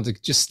just want to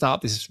just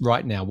start this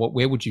right now,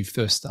 where would you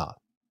first start?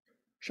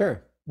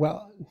 Sure.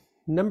 Well,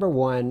 number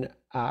one,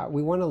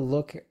 we want to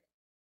look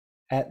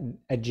at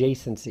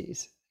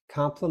adjacencies,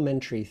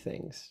 complementary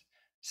things.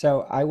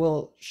 So I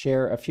will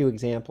share a few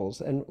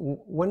examples. And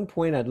one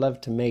point I'd love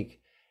to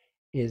make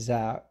is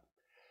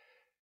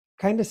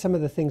kind of some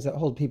of the things that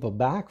hold people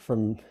back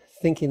from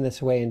thinking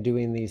this way and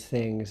doing these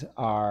things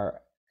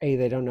are,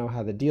 they don't know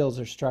how the deals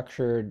are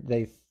structured.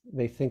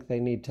 They think they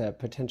need to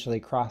potentially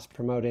cross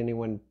promote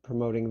anyone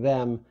promoting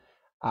them.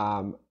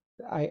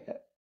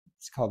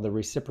 It's called the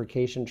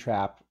reciprocation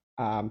trap.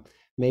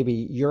 Maybe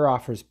your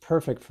offer is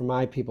perfect for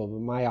my people,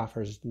 but my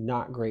offer is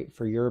not great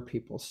for your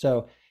people.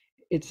 So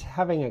it's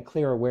having a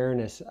clear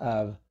awareness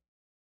of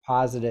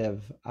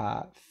positive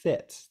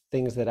fits,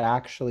 things that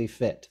actually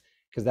fit,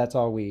 because that's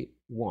all we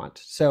want.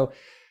 So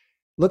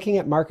looking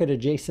at market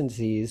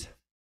adjacencies,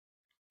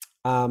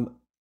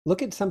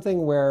 look at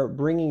something where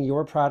bringing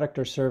your product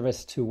or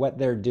service to what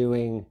they're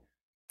doing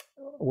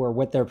or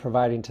what they're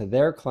providing to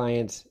their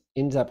clients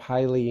ends up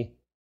highly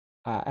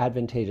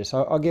advantageous.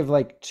 So I'll give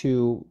like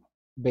two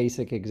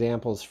basic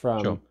examples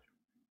from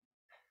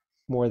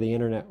more the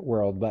internet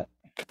world. But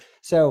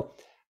so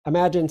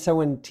imagine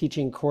someone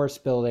teaching course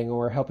building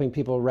or helping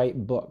people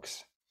write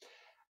books.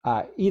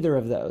 Either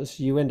of those,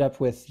 you end up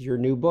with your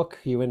new book,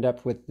 you end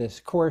up with this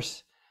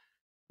course.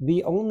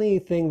 The only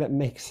thing that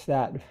makes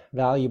that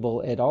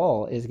valuable at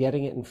all is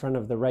getting it in front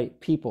of the right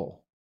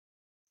people.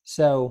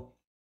 So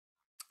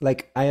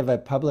like I have a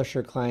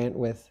publisher client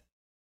with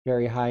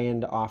very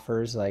high-end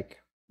offers, like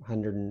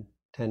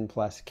 110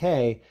 plus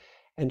K,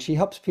 and she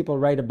helps people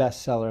write a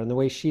bestseller. And the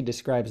way she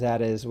describes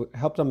that is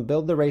help them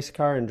build the race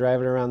car and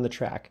drive it around the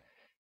track.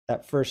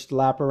 that first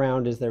lap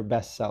around is their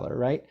bestseller,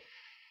 right?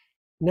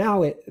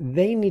 Now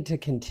they need to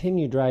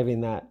continue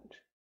driving that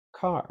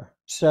car.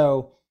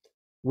 So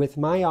with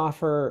my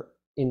offer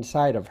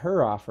inside of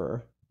her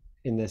offer,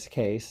 in this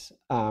case,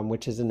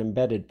 which is an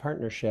embedded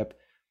partnership,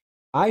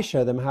 I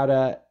show them how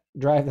to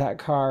drive that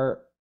car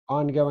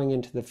ongoing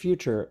into the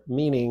future,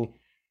 meaning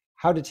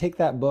how to take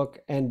that book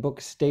and book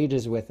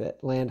stages with it,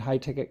 land high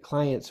ticket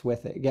clients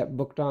with it, get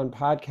booked on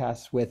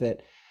podcasts with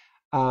it.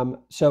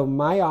 So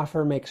my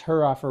offer makes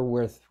her offer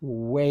worth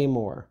way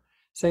more.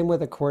 Same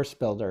with a course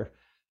builder.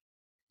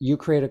 You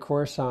create a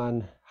course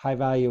on high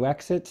value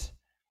exits.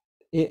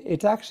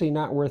 It's actually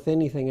not worth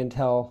anything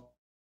until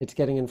it's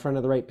getting in front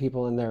of the right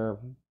people and they're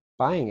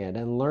buying it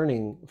and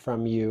learning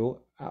from you,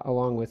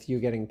 along with you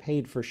getting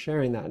paid for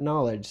sharing that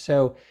knowledge.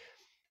 So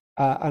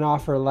an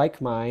offer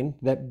like mine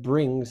that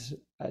brings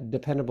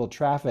dependable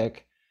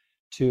traffic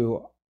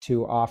to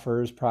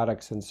offers,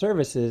 products, and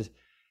services,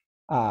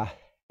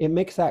 it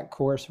makes that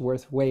course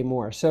worth way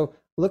more. So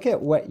look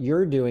at what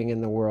you're doing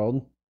in the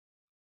world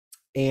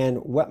and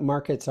what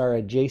markets are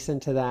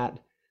adjacent to that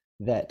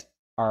that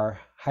are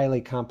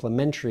highly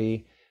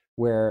complementary,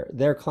 where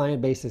their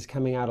client base is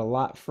coming out a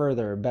lot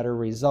further, better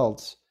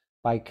results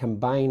by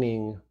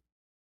combining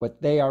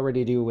what they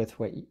already do with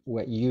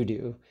what you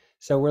do.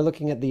 So we're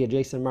looking at the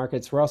adjacent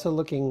markets. We're also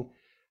looking,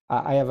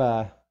 I have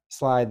a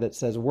slide that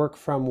says work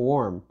from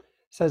warm.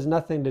 It says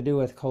nothing to do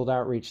with cold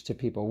outreach to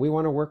people. We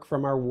want to work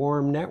from our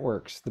warm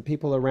networks, the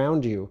people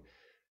around you.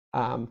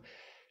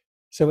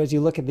 So as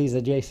you look at these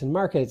adjacent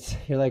markets,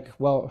 you're like,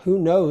 well, who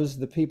knows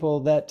the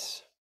people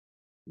that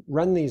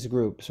run these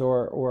groups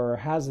or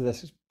has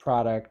this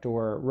product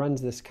or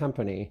runs this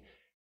company?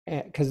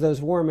 Because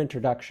those warm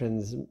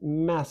introductions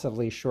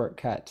massively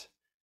shortcut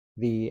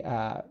the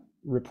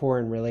rapport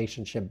and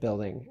relationship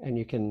building, and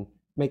you can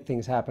make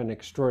things happen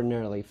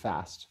extraordinarily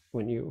fast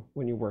when you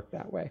work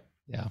that way.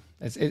 Yeah.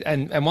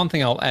 And one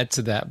thing I'll add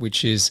to that,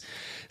 which is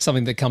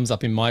something that comes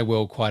up in my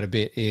world quite a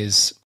bit,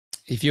 is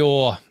if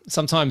you're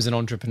sometimes an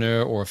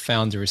entrepreneur or a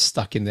founder is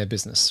stuck in their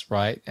business,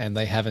 right? And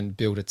they haven't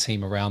built a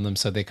team around them.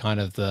 So they're kind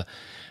of the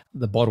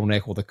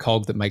bottleneck or the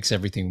cog that makes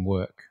everything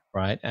work,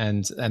 right?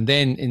 And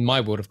then in my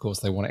world, of course,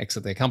 they want to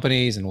exit their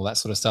companies and all that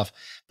sort of stuff,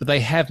 but they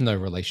have no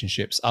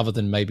relationships other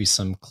than maybe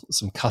some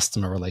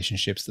customer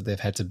relationships that they've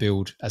had to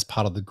build as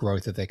part of the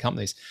growth of their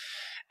companies.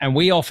 And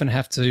we often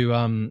have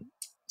to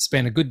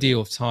spend a good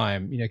deal of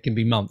time, it can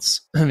be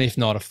months, if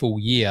not a full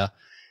year,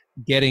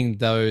 getting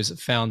those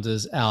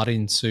founders out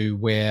into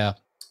where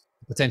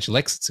potential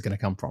exits are going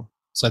to come from.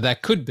 So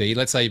that could be,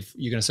 let's say if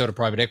you're going to sell to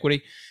private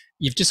equity,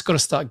 you've just got to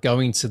start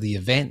going to the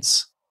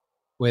events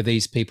where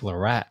these people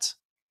are at,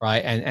 right?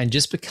 And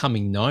just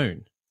becoming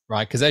known,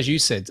 right? Because as you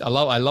said, I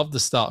love the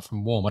start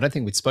from warm. I don't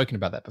think we'd spoken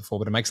about that before,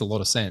 but it makes a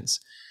lot of sense.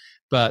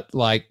 But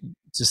like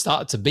to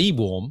start to be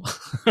warm,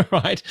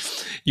 right?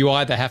 You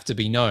either have to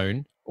be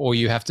known or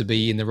you have to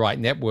be in the right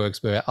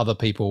networks where other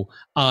people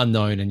are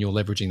known and you're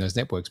leveraging those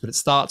networks. But it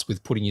starts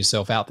with putting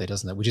yourself out there,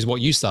 doesn't it? Which is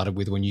what you started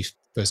with when you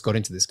first got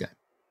into this game.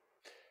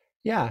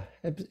 Yeah,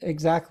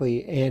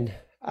 exactly. And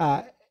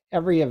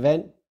every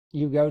event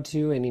you go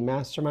to, any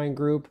mastermind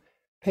group,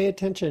 pay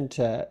attention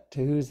to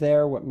who's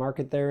there, what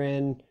market they're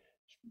in,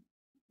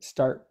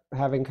 start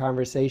having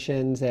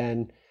conversations,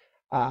 and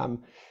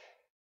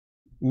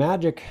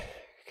magic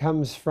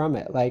comes from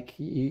it. Like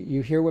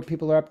you hear what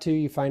people are up to,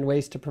 you find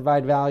ways to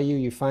provide value,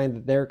 you find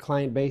that their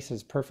client base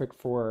is perfect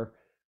for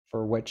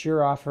what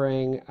you're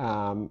offering.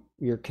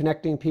 You're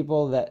connecting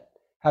people that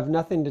have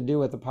nothing to do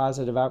with a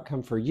positive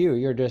outcome for you.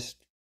 You're just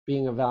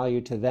being of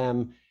value to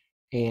them,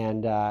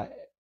 and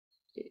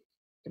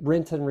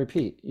rinse and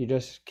repeat. You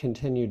just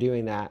continue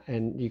doing that,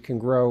 and you can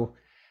grow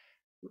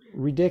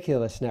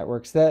ridiculous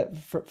networks. That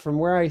from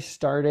where I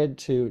started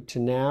to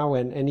now,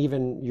 and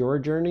even your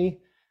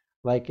journey,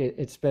 like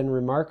it's been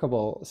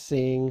remarkable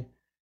seeing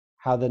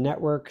how the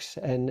networks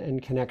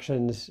and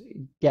connections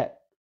get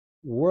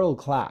world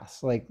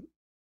class, like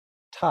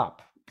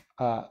top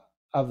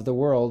of the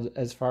world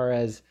as far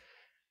as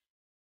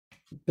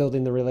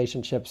building the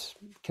relationships,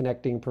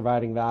 connecting,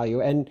 providing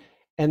value.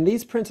 And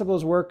these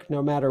principles work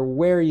no matter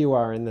where you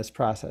are in this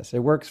process. It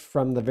works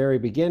from the very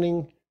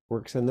beginning,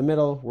 works in the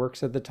middle,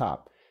 works at the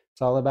top.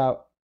 It's all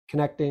about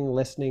connecting,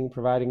 listening,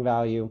 providing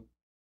value,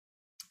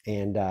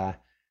 and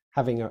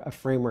having a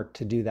framework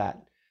to do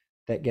that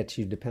gets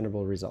you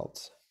dependable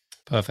results.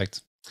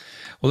 Perfect.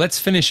 Well, let's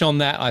finish on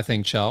that, I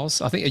think,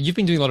 Charles. I think you've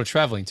been doing a lot of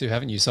traveling too,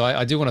 haven't you? So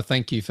I do want to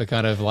thank you for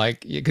kind of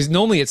like, because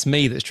normally it's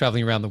me that's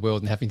traveling around the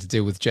world and having to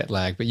deal with jet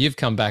lag, but you've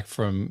come back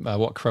from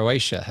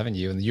Croatia, haven't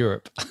you, in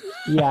Europe?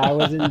 Yeah, I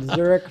was in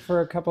Zurich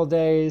for a couple of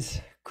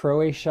days,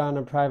 Croatia on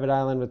a private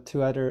island with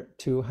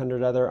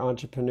 200 other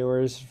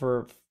entrepreneurs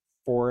for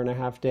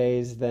 4.5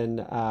 days,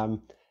 then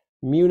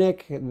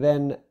Munich,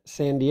 then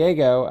San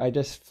Diego. I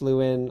just flew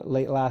in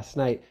late last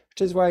night,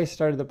 which is why I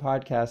started the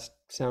podcast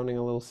sounding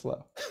a little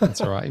slow.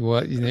 That's all right.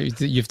 Well,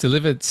 you've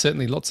delivered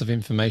certainly lots of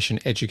information,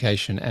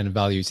 education, and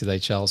value today,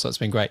 Charles. So it's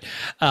been great.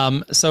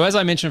 So as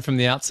I mentioned from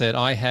the outset,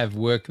 I have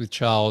worked with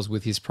Charles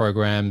with his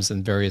programs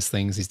and various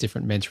things, his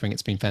different mentoring.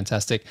 It's been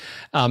fantastic.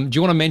 Do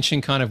you want to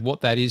mention kind of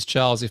what that is,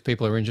 Charles, if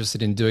people are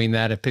interested in doing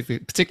that,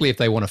 particularly if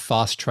they want to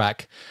fast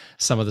track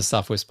some of the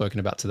stuff we've spoken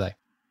about today?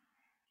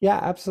 Yeah,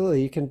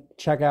 absolutely. You can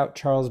check out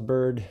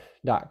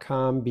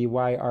charlesbyrd.com,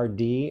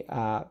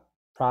 BYRD.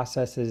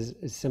 Process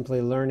is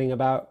simply learning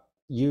about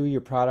you,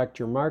 your product,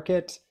 your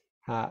market,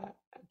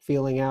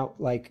 feeling out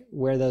like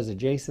where those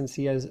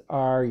adjacencies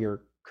are,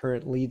 your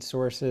current lead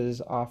sources,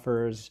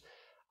 offers,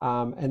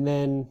 and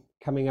then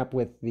coming up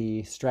with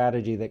the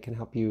strategy that can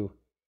help you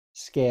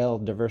scale,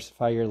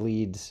 diversify your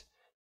leads,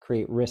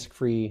 create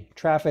risk-free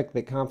traffic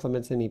that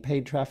complements any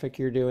paid traffic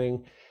you're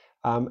doing.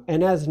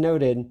 And as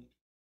noted,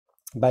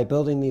 by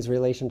building these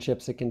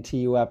relationships, it can tee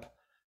you up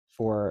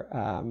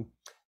for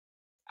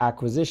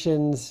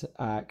acquisitions,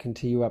 can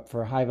tee you up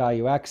for high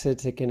value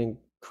exits. It can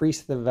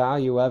increase the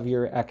value of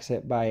your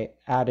exit by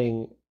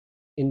adding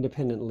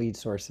independent lead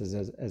sources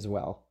as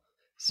well.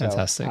 So,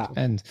 fantastic.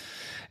 And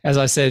as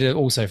I said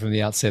also from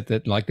the outset,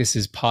 that like this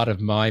is part of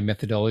my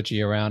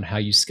methodology around how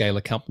you scale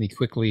a company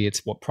quickly.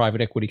 It's what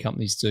private equity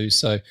companies do.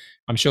 So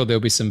I'm sure there'll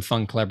be some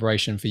fun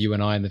collaboration for you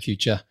and I in the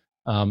future.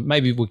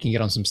 Maybe we can get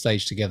on some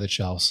stage together,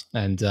 Charles,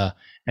 and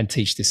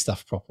teach this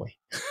stuff properly.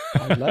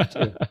 I'd love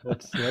to.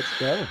 Let's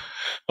go.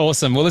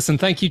 Awesome. Well, listen,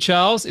 thank you,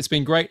 Charles. It's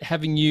been great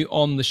having you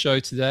on the show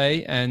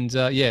today. And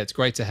yeah, it's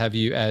great to have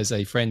you as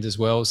a friend as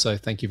well. So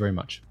thank you very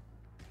much.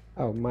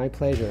 Oh, my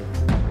pleasure.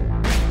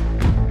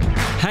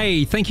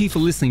 Hey, thank you for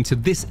listening to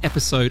this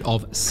episode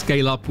of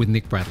Scale Up with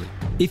Nick Bradley.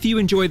 If you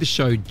enjoy the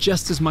show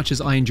just as much as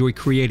I enjoy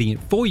creating it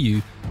for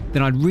you,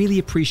 then I'd really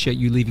appreciate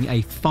you leaving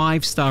a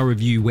 5-star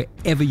review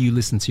wherever you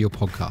listen to your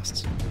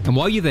podcasts. And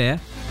while you're there,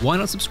 why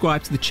not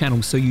subscribe to the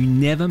channel so you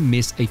never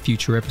miss a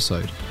future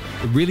episode?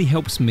 It really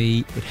helps me,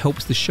 it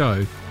helps the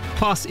show,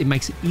 plus it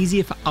makes it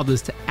easier for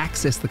others to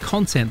access the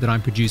content that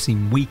I'm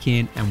producing week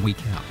in and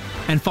week out.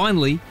 And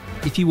finally,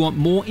 if you want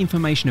more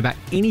information about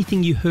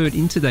anything you heard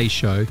in today's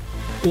show,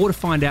 or to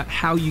find out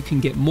how you can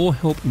get more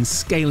help in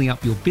scaling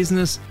up your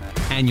business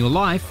and your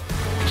life,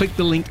 click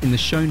the link in the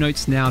show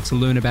notes now to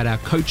learn about our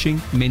coaching,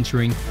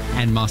 mentoring,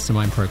 and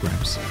mastermind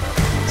programs.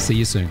 See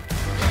you soon.